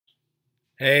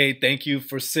Hey, thank you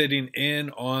for sitting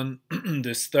in on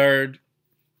this third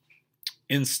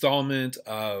installment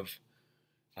of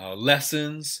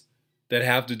lessons that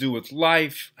have to do with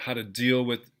life, how to deal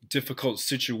with difficult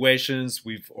situations.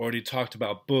 We've already talked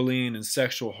about bullying and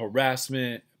sexual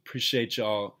harassment. Appreciate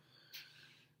y'all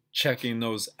checking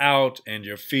those out, and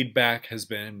your feedback has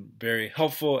been very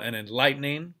helpful and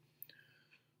enlightening.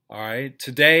 All right,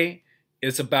 today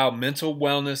it's about mental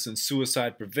wellness and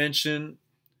suicide prevention.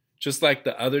 Just like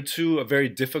the other two, a very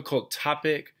difficult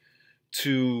topic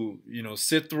to,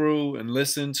 sit through and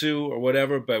listen to or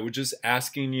whatever, but we're just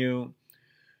asking you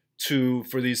to,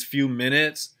 for these few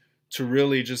minutes, to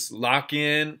really just lock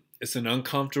in. It's an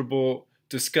uncomfortable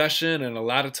discussion, and a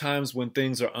lot of times when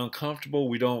things are uncomfortable,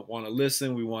 we don't want to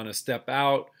listen, we want to step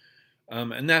out.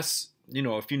 And that's,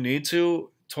 if you need to,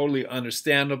 totally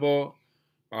understandable.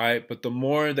 All right, but the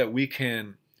more that we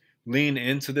can lean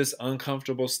into this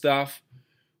uncomfortable stuff,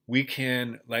 we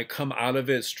can come out of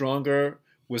it stronger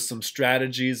with some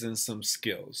strategies and some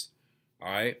skills.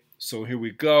 All right, so here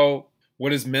we go.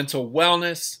 What is mental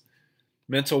wellness?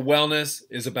 Mental wellness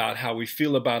is about how we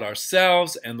feel about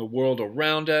ourselves and the world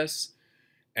around us,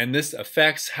 and this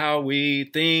affects how we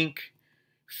think,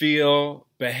 feel,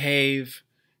 behave,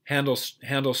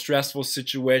 handle stressful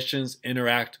situations,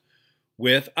 interact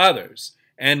with others,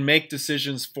 and make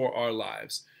decisions for our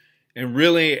lives. And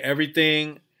really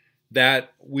everything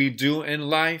that we do in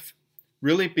life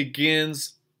really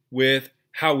begins with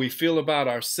how we feel about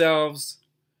ourselves,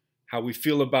 how we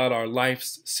feel about our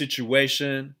life's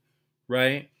situation,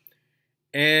 right?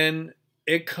 And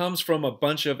it comes from a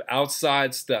bunch of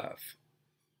outside stuff,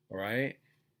 all right?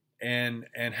 And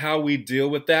how we deal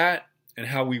with that and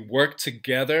how we work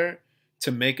together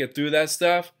to make it through that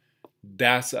stuff,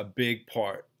 that's a big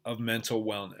part of mental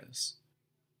wellness.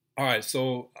 All right,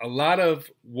 so a lot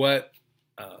of what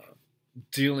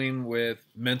dealing with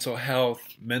mental health,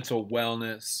 mental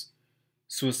wellness,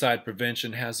 suicide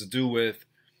prevention has to do with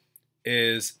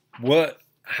is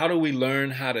how do we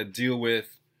learn how to deal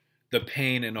with the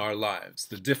pain in our lives,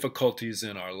 the difficulties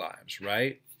in our lives,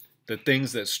 right? The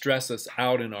things that stress us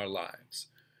out in our lives.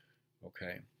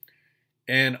 Okay.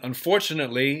 And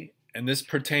unfortunately, and this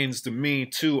pertains to me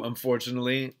too,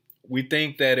 unfortunately, we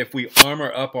think that if we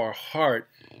armor up our heart,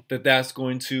 that's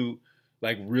going to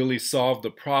really solve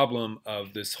the problem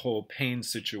of this whole pain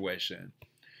situation.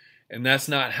 And that's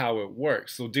not how it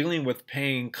works. So dealing with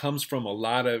pain comes from a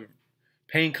lot of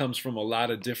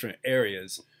different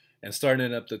areas. And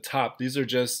starting at the top, these are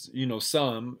just,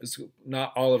 some, it's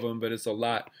not all of them, but it's a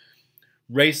lot.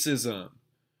 Racism,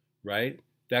 right?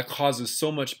 That causes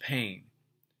so much pain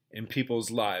in people's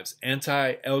lives.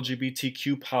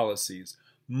 Anti-LGBTQ policies,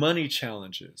 money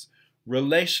challenges,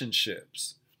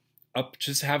 relationships,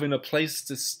 just having a place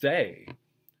to stay,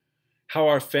 how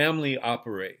our family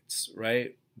operates,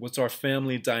 right? What's our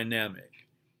family dynamic?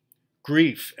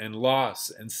 Grief and loss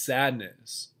and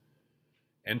sadness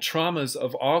and traumas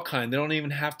of all kinds. They don't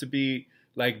even have to be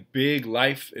big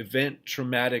life event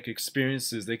traumatic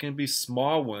experiences. They can be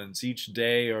small ones each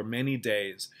day or many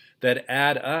days that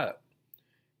add up,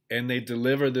 and they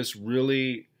deliver this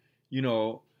really,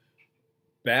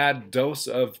 bad dose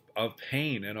of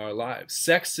pain in our lives.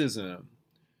 Sexism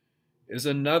is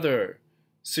another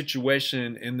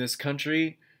situation in this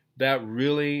country that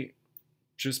really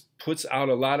just puts out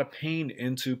a lot of pain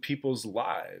into people's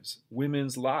lives,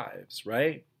 women's lives,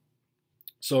 right?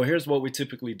 So here's what we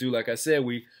typically do. Like I said,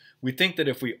 we think that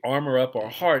if we armor up our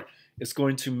heart, it's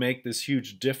going to make this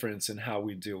huge difference in how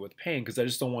we deal with pain, because I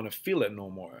just don't want to feel it no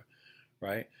more,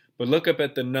 right? But look up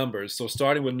at the numbers. So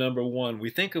starting with number 1, we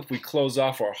think if we close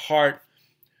off our heart,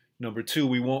 number 2,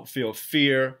 we won't feel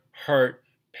fear, hurt,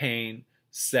 pain,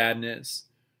 sadness,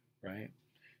 right?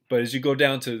 But as you go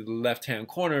down to the left-hand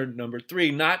corner, number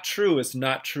 3, not true. It's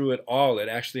not true at all. It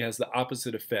actually has the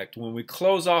opposite effect. When we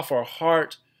close off our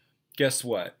heart, guess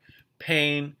what?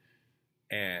 Pain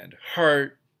and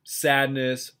hurt,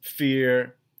 sadness,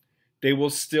 fear, they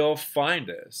will still find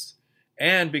us.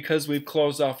 And because we've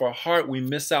closed off our heart, we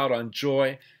miss out on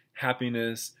joy,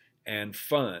 happiness, and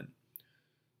fun.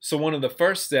 So one of the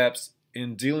first steps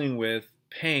in dealing with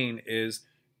pain is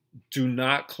do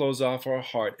not close off our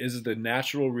heart. Is it the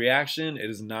natural reaction? It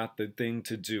is not the thing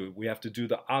to do. We have to do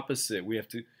the opposite. We have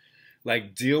to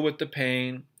deal with the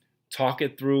pain, talk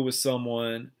it through with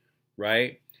someone,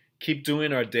 right? Keep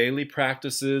doing our daily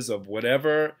practices of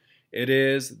whatever it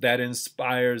is that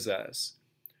inspires us.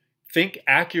 Think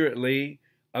accurately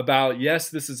about, yes,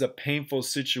 this is a painful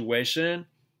situation,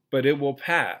 but it will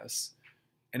pass.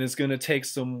 And it's going to take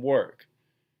some work.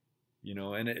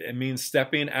 And it means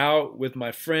stepping out with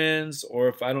my friends, or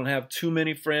if I don't have too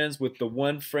many friends, with the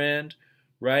one friend,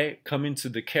 right? Coming to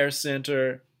the care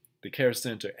center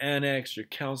annex, your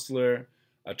counselor,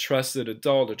 a trusted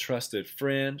adult, a trusted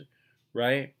friend,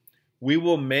 right? We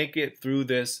will make it through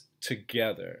this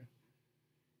together.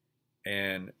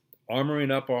 And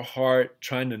armoring up our heart,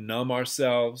 trying to numb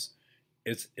ourselves,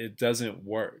 it doesn't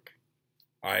work.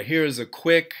 All right, here's a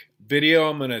quick video.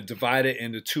 I'm going to divide it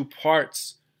into 2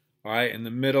 parts. All right, in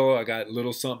the middle, I got a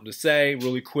little something to say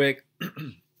really quick.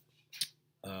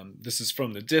 This is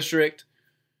from the district.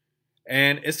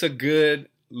 And it's a good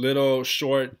little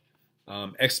short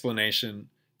explanation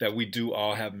that we do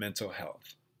all have mental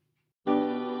health.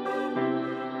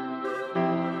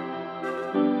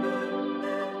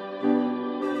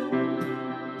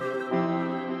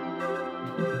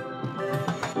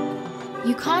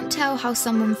 You can't tell how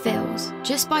someone feels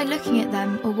just by looking at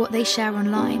them or what they share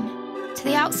online. To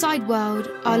the outside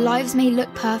world, our lives may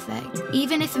look perfect,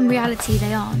 even if in reality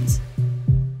they aren't.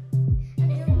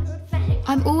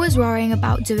 I'm always worrying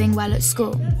about doing well at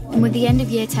school, and with the end of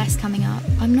year test coming up,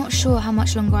 I'm not sure how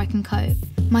much longer I can cope.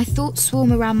 My thoughts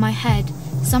swarm around my head,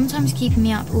 sometimes keeping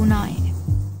me up all night.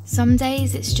 Some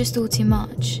days it's just all too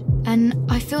much, and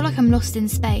I feel like I'm lost in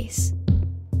space.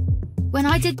 When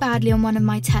I did badly on one of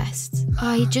my tests,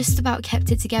 I just about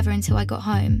kept it together until I got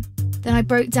home. Then I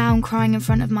broke down crying in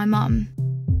front of my mum.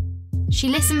 She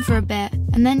listened for a bit,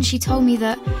 and then she told me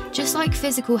that, just like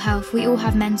physical health, we all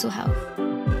have mental health.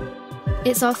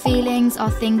 It's our feelings,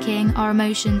 our thinking, our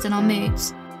emotions, and our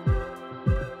moods.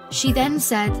 She then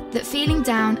said that feeling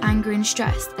down, angry, and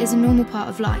stressed is a normal part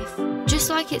of life, just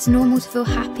like it's normal to feel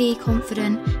happy,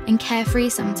 confident, and carefree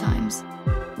sometimes.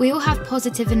 We all have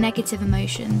positive and negative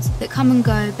emotions that come and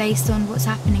go based on what's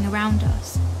happening around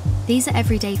us. These are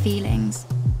everyday feelings.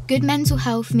 Good mental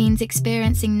health means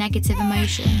experiencing negative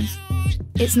emotions.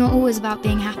 It's not always about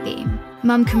being happy.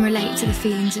 Mum can relate to the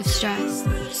feelings of stress.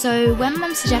 So when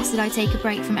Mum suggested I take a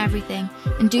break from everything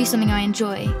and do something I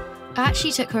enjoy, I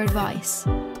actually took her advice.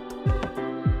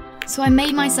 So I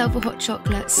made myself a hot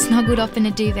chocolate, snuggled up in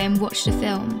a duvet and watched a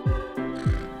film.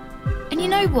 And you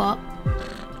know what?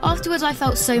 Afterwards, I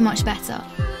felt so much better.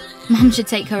 Mum should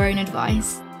take her own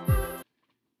advice.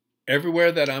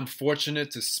 Everywhere that I'm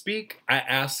fortunate to speak, I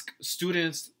ask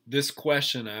students this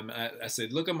question. I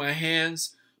said, look at my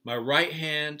hands. My right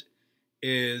hand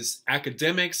is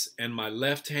academics, and my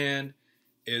left hand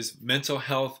is mental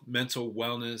health, mental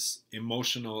wellness,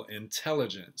 emotional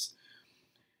intelligence.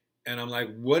 And I'm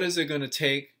like, what is it going to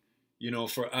take,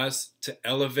 for us to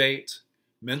elevate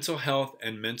mental health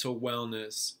and mental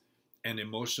wellness and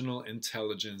emotional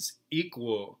intelligence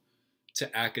equal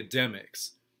to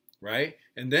academics, right?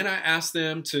 And then I asked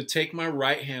them to take my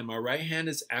right hand. My right hand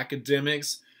is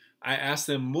academics. I asked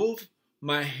them, move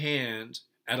my hand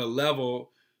at a level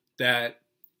that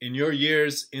in your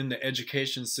years in the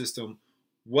education system,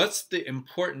 what's the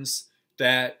importance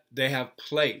that they have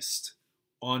placed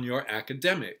on your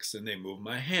academics? And they move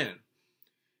my hand.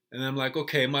 And I'm like,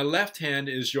 okay, my left hand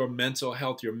is your mental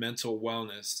health, your mental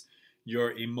wellness,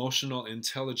 your emotional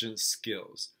intelligence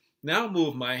skills. Now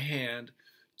move my hand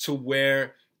to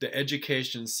where the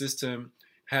education system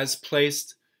has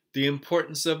placed the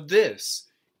importance of this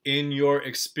in your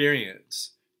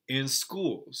experience in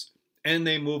schools. And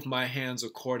they move my hands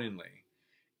accordingly.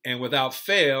 And without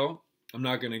fail, I'm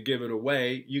not going to give it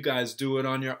away. You guys do it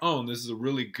on your own. This is a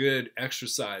really good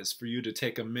exercise for you to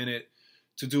take a minute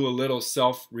to do a little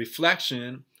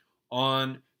self-reflection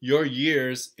on your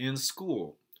years in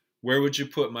school. Where would you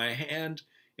put my hand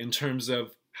in terms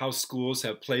of how schools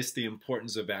have placed the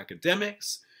importance of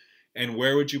academics? And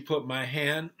where would you put my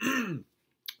hand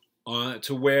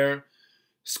to where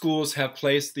schools have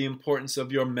placed the importance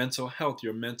of your mental health,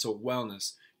 your mental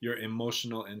wellness, your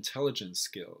emotional intelligence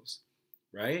skills,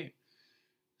 right?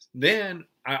 Then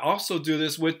I also do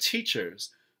this with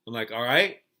teachers. I'm like, all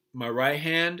right, my right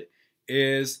hand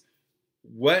is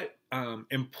what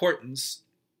importance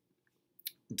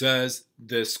does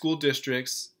the school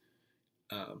districts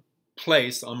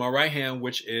place on my right hand,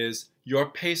 which is your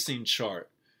pacing chart,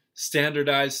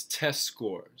 standardized test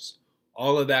scores,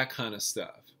 all of that kind of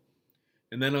stuff.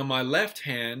 And then on my left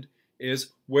hand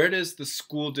is where does the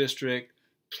school district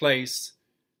place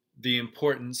the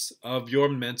importance of your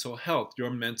mental health, your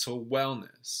mental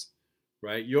wellness,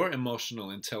 right? Your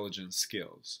emotional intelligence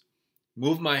skills.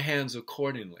 Move my hands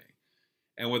accordingly.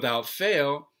 And without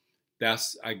fail,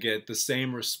 I get the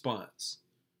same response.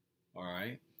 All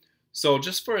right. So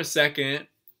just for a second,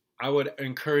 I would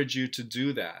encourage you to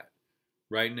do that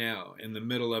right now in the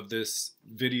middle of this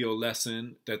video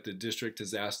lesson that the district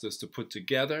has asked us to put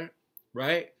together,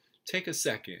 right? Take a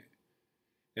second.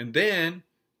 And then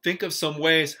think of some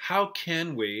ways, how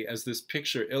can we, as this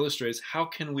picture illustrates, how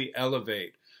can we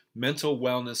elevate mental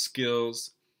wellness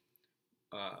skills,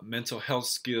 mental health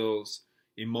skills,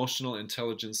 emotional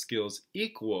intelligence skills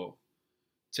equal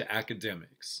to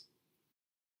academics?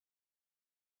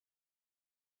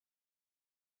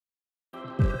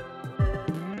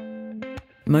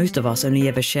 Most of us only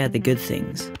ever share the good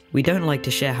things. We don't like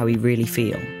to share how we really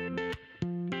feel.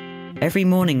 Every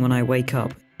morning when I wake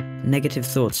up, negative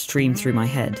thoughts stream through my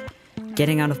head.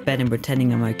 Getting out of bed and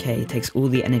pretending I'm okay takes all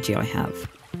the energy I have.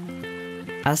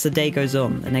 As the day goes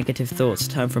on, the negative thoughts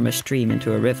turn from a stream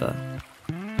into a river.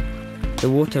 The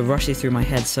water rushes through my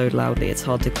head so loudly it's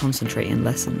hard to concentrate in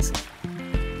lessons.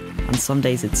 And some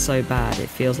days it's so bad it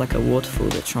feels like a waterfall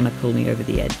that's trying to pull me over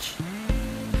the edge.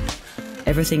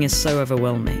 Everything is so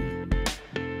overwhelming.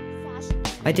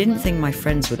 I didn't think my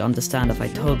friends would understand if I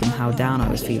told them how down I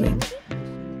was feeling.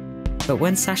 But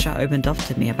when Sasha opened up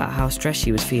to me about how stressed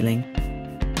she was feeling,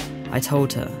 I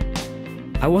told her.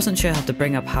 I wasn't sure how to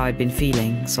bring up how I'd been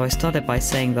feeling, so I started by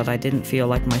saying that I didn't feel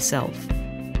like myself.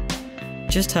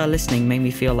 Just her listening made me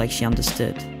feel like she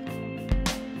understood.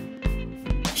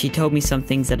 She told me some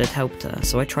things that had helped her,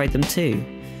 so I tried them too,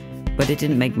 but it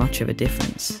didn't make much of a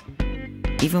difference.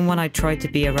 Even when I tried to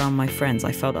be around my friends,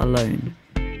 I felt alone.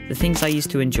 The things I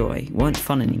used to enjoy weren't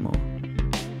fun anymore.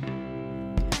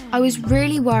 I was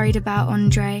really worried about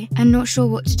Andre and not sure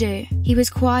what to do. He was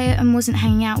quiet and wasn't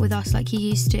hanging out with us like he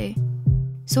used to.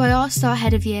 So I asked our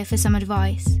head of year for some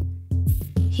advice.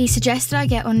 He suggested I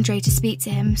get Andre to speak to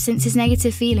him since his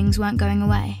negative feelings weren't going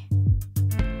away.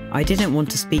 I didn't want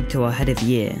to speak to our head of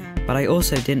year, but I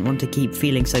also didn't want to keep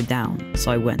feeling so down,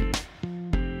 so I went.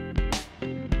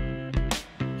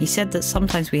 He said that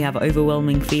sometimes we have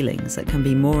overwhelming feelings that can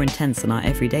be more intense than our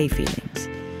everyday feelings.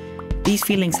 These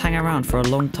feelings hang around for a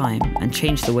long time and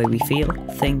change the way we feel,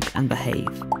 think, and behave.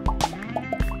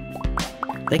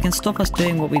 They can stop us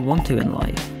doing what we want to in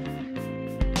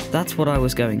life. That's what I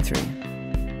was going through.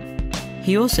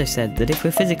 He also said that if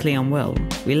we're physically unwell,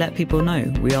 we let people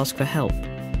know, we ask for help.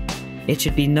 It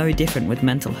should be no different with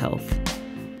mental health.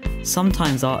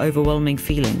 Sometimes our overwhelming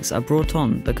feelings are brought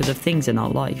on because of things in our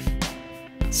life.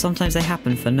 Sometimes they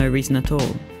happen for no reason at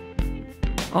all.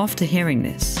 After hearing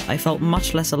this, I felt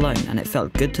much less alone and it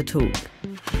felt good to talk.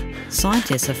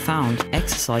 Scientists have found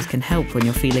exercise can help when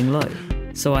you're feeling low,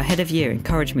 so our head of year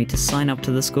encouraged me to sign up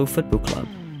to the school football club,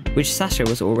 which Sasha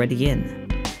was already in.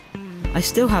 I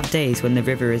still have days when the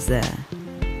river is there,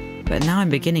 but now I'm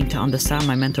beginning to understand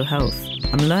my mental health.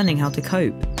 I'm learning how to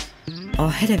cope. Our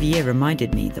head of year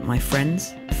reminded me that my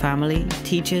friends, family,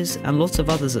 teachers, and lots of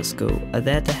others at school are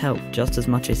there to help just as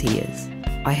much as he is.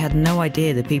 I had no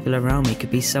idea the people around me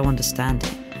could be so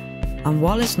understanding. And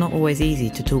while it's not always easy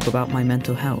to talk about my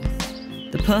mental health,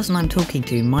 the person I'm talking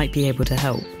to might be able to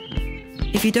help.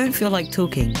 If you don't feel like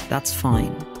talking, that's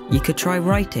fine. You could try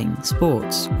writing,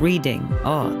 sports, reading,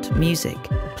 art, music,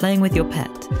 playing with your pet,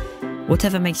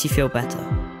 whatever makes you feel better.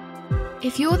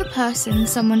 If you're the person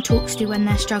someone talks to when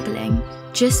they're struggling,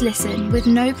 just listen with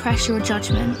no pressure or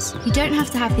judgments. You don't have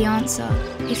to have the answer.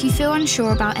 If you feel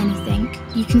unsure about anything,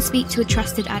 you can speak to a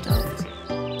trusted adult.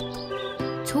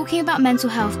 Talking about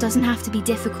mental health doesn't have to be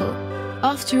difficult.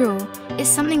 After all, it's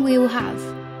something we all have.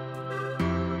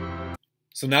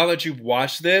 So now that you've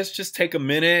watched this, just take a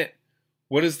minute.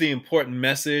 What is the important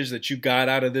message that you got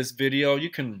out of this video?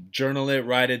 You can journal it,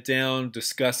 write it down,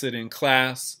 discuss it in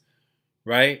class,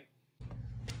 right?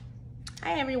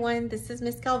 Hi everyone, this is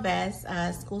Ms. Galvez,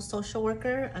 school social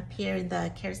worker up here in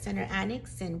the Care Center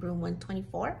Annex in room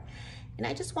 124. And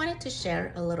I just wanted to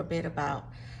share a little bit about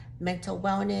mental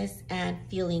wellness and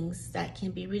feelings that can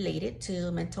be related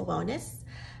to mental wellness.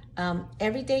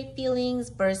 Everyday feelings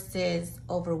versus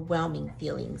overwhelming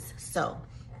feelings. So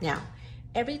now,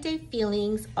 everyday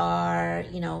feelings are,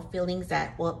 feelings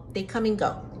that, well, they come and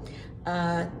go.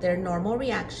 They're normal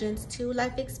reactions to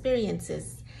life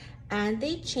experiences. And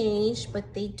they change,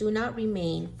 but they do not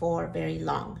remain for very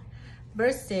long,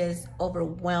 versus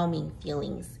overwhelming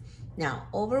feelings. Now,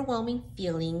 overwhelming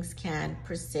feelings can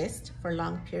persist for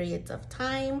long periods of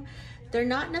time. They're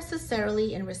not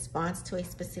necessarily in response to a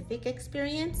specific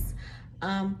experience.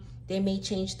 They may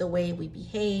change the way we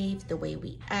behave, the way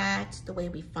we act, the way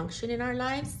we function in our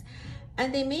lives.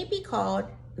 And they may be called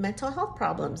mental health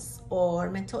problems or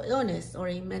mental illness or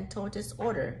a mental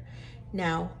disorder.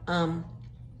 Now,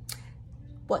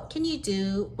 what can you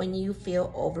do when you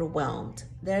feel overwhelmed?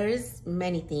 There's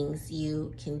many things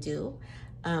you can do.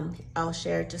 I'll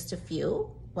share just a few.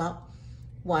 Well,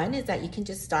 one is that you can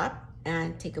just stop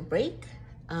and take a break.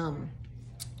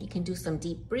 You can do some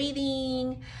deep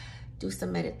breathing, do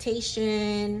some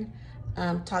meditation,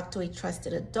 talk to a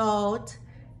trusted adult,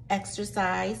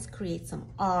 exercise, create some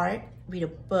art, read a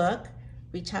book,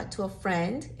 reach out to a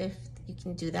friend if you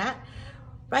can do that.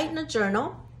 Write in a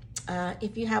journal.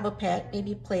 If you have a pet,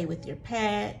 maybe play with your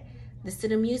pet, listen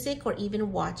to music, or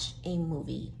even watch a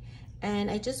movie.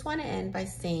 And I just want to end by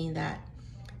saying that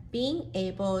being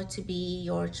able to be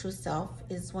your true self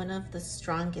is one of the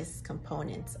strongest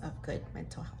components of good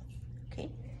mental health. Okay,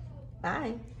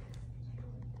 bye.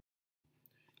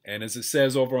 And as it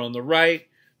says over on the right,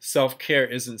 self-care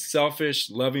isn't selfish.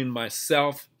 Loving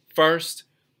myself first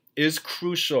is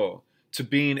crucial to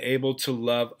being able to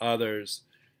love others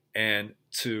and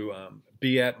to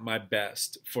be at my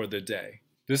best for the day.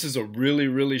 This is a really,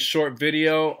 really short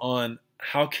video on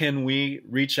how can we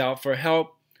reach out for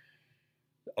help.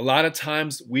 A lot of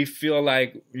times we feel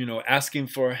like, asking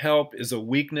for help is a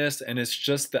weakness, and it's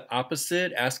just the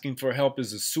opposite. Asking for help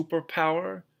is a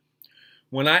superpower.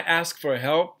 When I ask for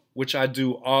help, which I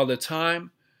do all the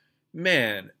time,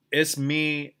 man, it's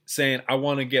me saying I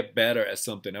want to get better at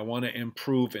something. I want to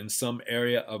improve in some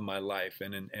area of my life.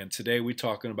 And today we're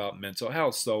talking about mental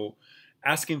health. So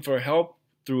asking for help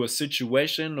through a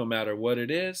situation, no matter what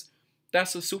it is,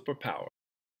 that's a superpower.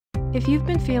 If you've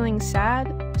been feeling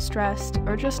sad, stressed,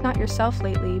 or just not yourself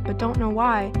lately but don't know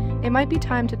why, it might be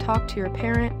time to talk to your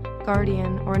parent,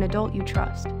 guardian, or an adult you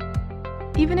trust.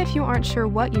 Even if you aren't sure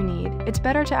what you need, it's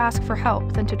better to ask for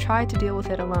help than to try to deal with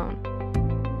it alone.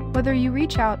 Whether you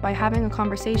reach out by having a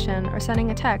conversation or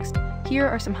sending a text, here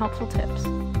are some helpful tips.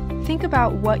 Think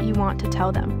about what you want to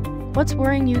tell them. What's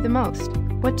worrying you the most?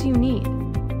 What do you need?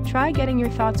 Try getting your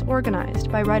thoughts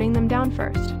organized by writing them down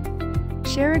first.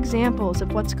 Share examples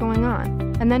of what's going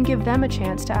on, and then give them a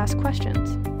chance to ask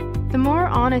questions. The more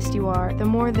honest you are, the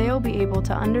more they'll be able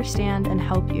to understand and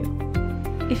help you.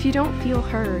 If you don't feel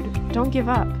heard, don't give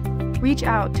up. Reach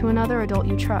out to another adult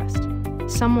you trust.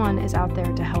 Someone is out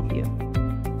there to help you.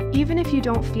 Even if you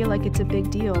don't feel like it's a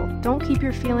big deal, don't keep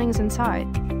your feelings inside.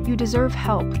 You deserve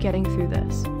help getting through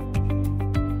this.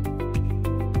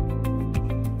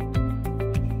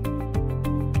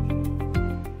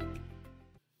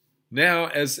 Now,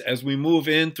 as we move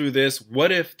in through this,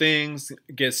 what if things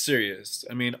get serious?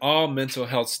 I mean, all mental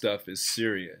health stuff is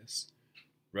serious,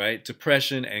 right?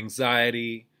 Depression,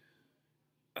 anxiety,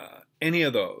 any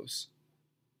of those.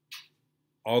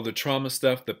 All the trauma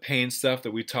stuff, the pain stuff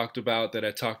that we talked about, that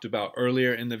I talked about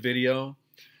earlier in the video.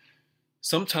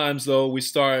 Sometimes, though, we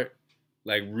start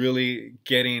like really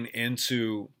getting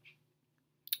into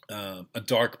a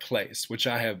dark place, which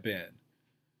I have been.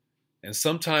 And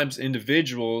sometimes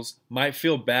individuals might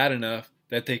feel bad enough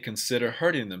that they consider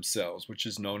hurting themselves, which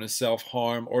is known as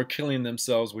self-harm, or killing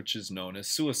themselves, which is known as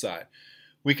suicide.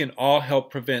 We can all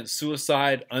help prevent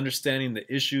suicide. Understanding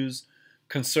the issues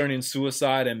concerning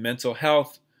suicide and mental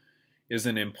health is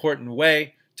an important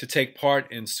way to take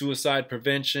part in suicide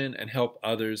prevention and help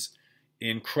others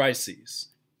in crises.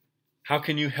 How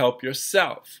can you help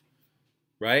yourself?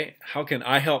 Right? How can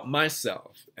I help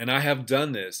myself? And I have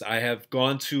done this. I have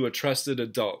gone to a trusted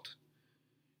adult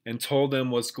and told them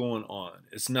what's going on.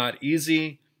 It's not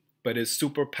easy, but it's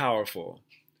super powerful.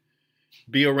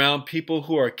 Be around people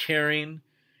who are caring,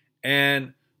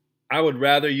 and I would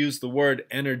rather use the word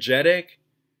energetic,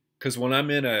 because when I'm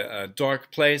in a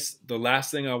dark place, the last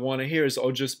thing I want to hear is,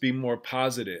 oh, just be more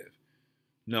positive.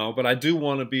 No, but I do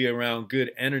want to be around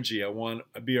good energy. I want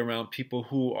to be around people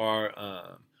who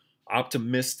are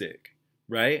optimistic,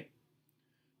 right?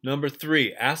 Number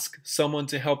 3, ask someone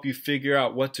to help you figure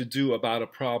out what to do about a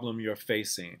problem you're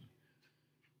facing.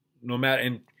 No matter,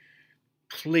 and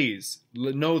please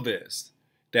know this,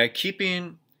 that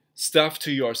keeping stuff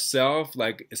to yourself,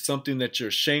 like it's something that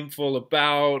you're shameful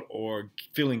about or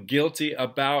feeling guilty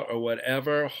about or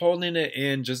whatever, holding it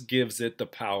in just gives it the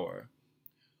power.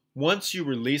 Once you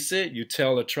release it, you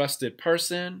tell a trusted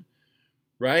person,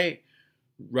 right?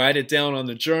 Write it down on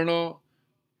the journal,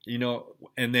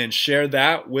 and then share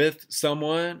that with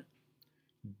someone.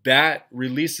 That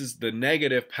releases the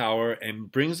negative power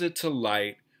and brings it to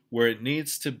light where it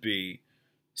needs to be,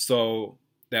 so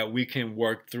that we can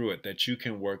work through it, that you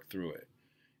can work through it.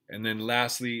 And then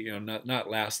lastly, not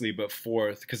lastly, but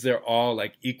fourth, because they're all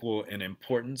like equal in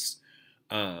importance,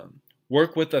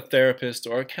 work with a therapist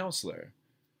or a counselor.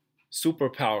 Super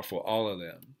powerful, all of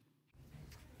them.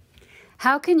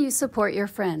 How can you support your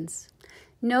friends?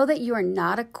 Know that you are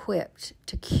not equipped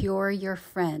to cure your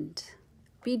friend.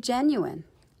 Be genuine,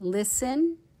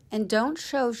 listen, and don't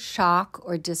show shock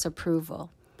or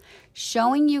disapproval.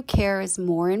 Showing you care is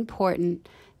more important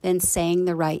than saying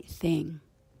the right thing.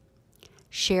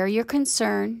 Share your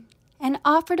concern and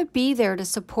offer to be there to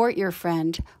support your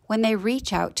friend when they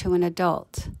reach out to an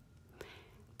adult.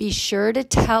 Be sure to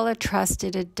tell a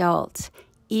trusted adult,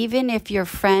 even if your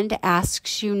friend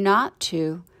asks you not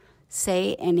to,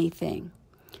 say anything.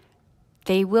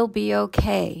 They will be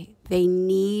okay. They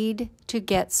need to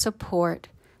get support.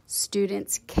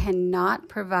 Students cannot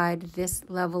provide this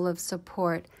level of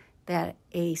support that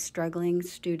a struggling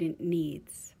student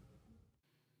needs.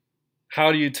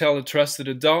 How do you tell a trusted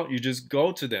adult? You just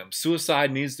go to them.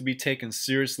 Suicide needs to be taken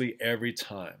seriously every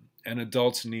time, and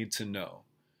adults need to know.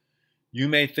 You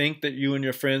may think that you and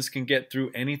your friends can get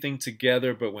through anything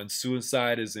together, but when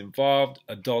suicide is involved,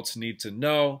 adults need to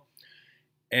know.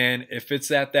 And if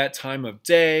it's at that time of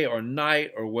day or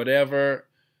night or whatever,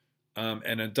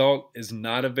 an adult is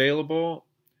not available,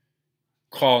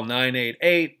 call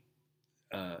 988.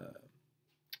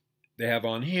 They have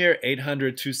on here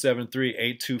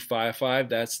 800-273-8255.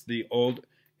 That's the old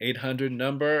 800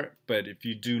 number. But if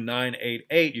you do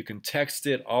 988, you can text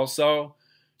it also.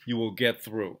 You will get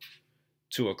through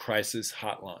to a crisis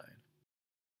hotline.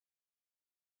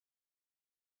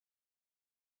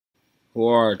 Who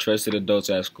are our trusted adults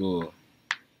at school?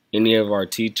 Any of our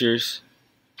teachers,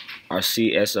 our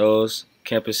CSOs,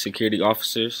 campus security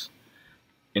officers,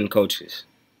 and coaches.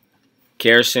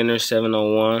 Care Center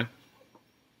 701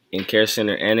 and Care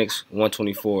Center Annex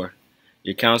 124.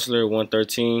 Your counselor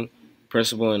 113,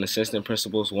 principal and assistant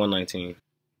principals 119.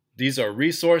 These are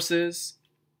resources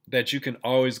that you can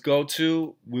always go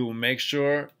to. We will make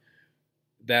sure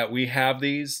that we have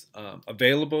these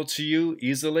available to you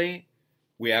easily.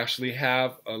 We actually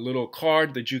have a little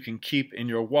card that you can keep in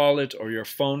your wallet or your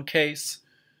phone case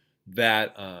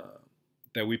that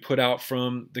we put out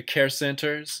from the care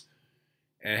centers.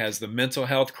 And it has the mental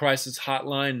health crisis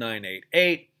hotline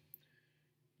 988.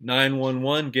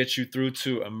 911 gets you through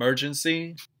to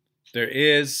emergency. There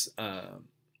is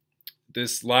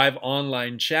this live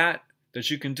online chat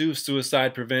that you can do,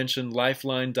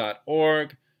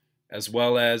 suicidepreventionlifeline.org, as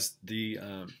well as the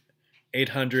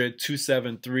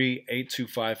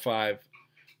 800-273-8255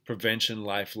 Prevention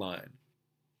Lifeline.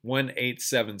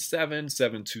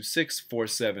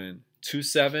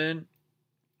 1-877-726-4727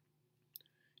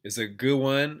 is a good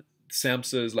one.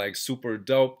 SAMHSA is like super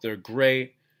dope. They're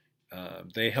great.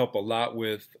 They help a lot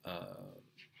with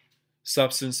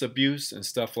substance abuse and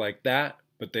stuff like that,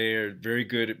 but they are very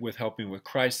good with helping with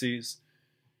crises.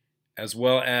 As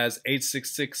well as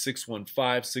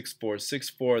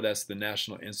 866-615-6464. That's the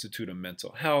National Institute of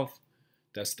Mental Health.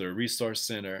 That's their resource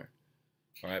center.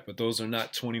 All right, but those are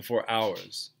not 24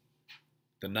 hours.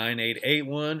 The 988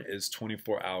 one is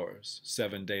 24 hours,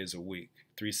 7 days a week,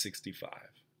 365.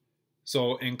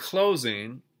 So in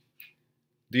closing,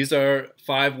 these are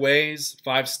 5 ways,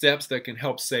 5 steps that can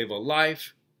help save a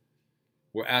life.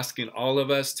 We're asking all of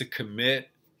us to commit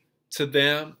to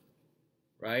them.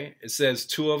 Right? It says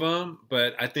 2 of them,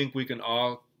 but I think we can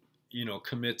all,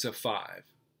 commit to 5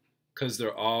 because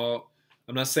they're all,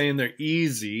 I'm not saying they're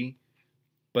easy,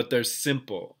 but they're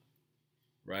simple,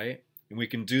 right? And we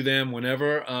can do them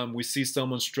whenever we see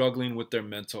someone struggling with their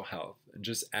mental health and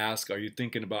just ask, are you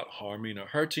thinking about harming or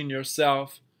hurting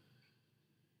yourself?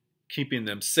 Keeping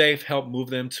them safe, help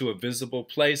move them to a visible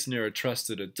place near a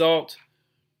trusted adult.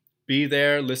 Be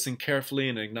there, listen carefully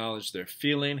and acknowledge their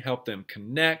feeling, help them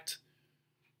connect.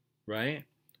 Right?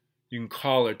 You can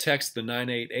call or text the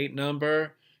 988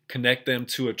 number, connect them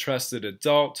to a trusted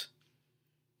adult,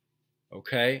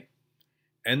 okay?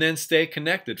 And then stay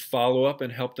connected, follow up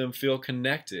and help them feel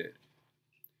connected.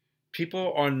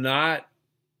 People are not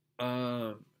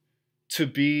to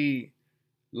be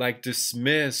like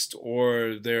dismissed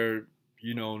or they're,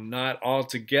 not all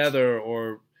together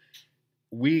or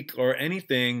weak or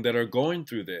anything that are going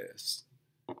through this,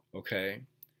 okay?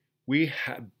 We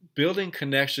have building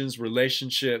connections,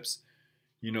 relationships,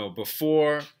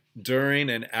 before, during,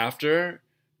 and after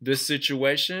this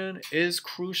situation is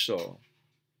crucial.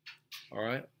 All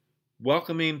right.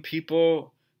 Welcoming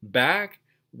people back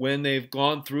when they've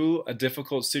gone through a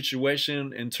difficult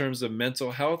situation in terms of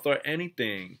mental health or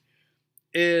anything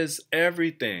is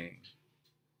everything.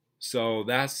 So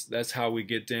that's how we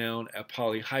get down at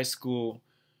Poly High School.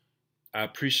 I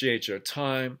appreciate your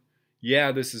time.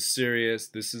 Yeah, this is serious.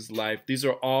 This is life. These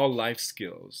are all life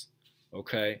skills,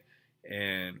 okay?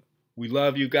 And we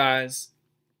love you guys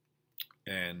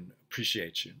and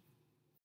appreciate you.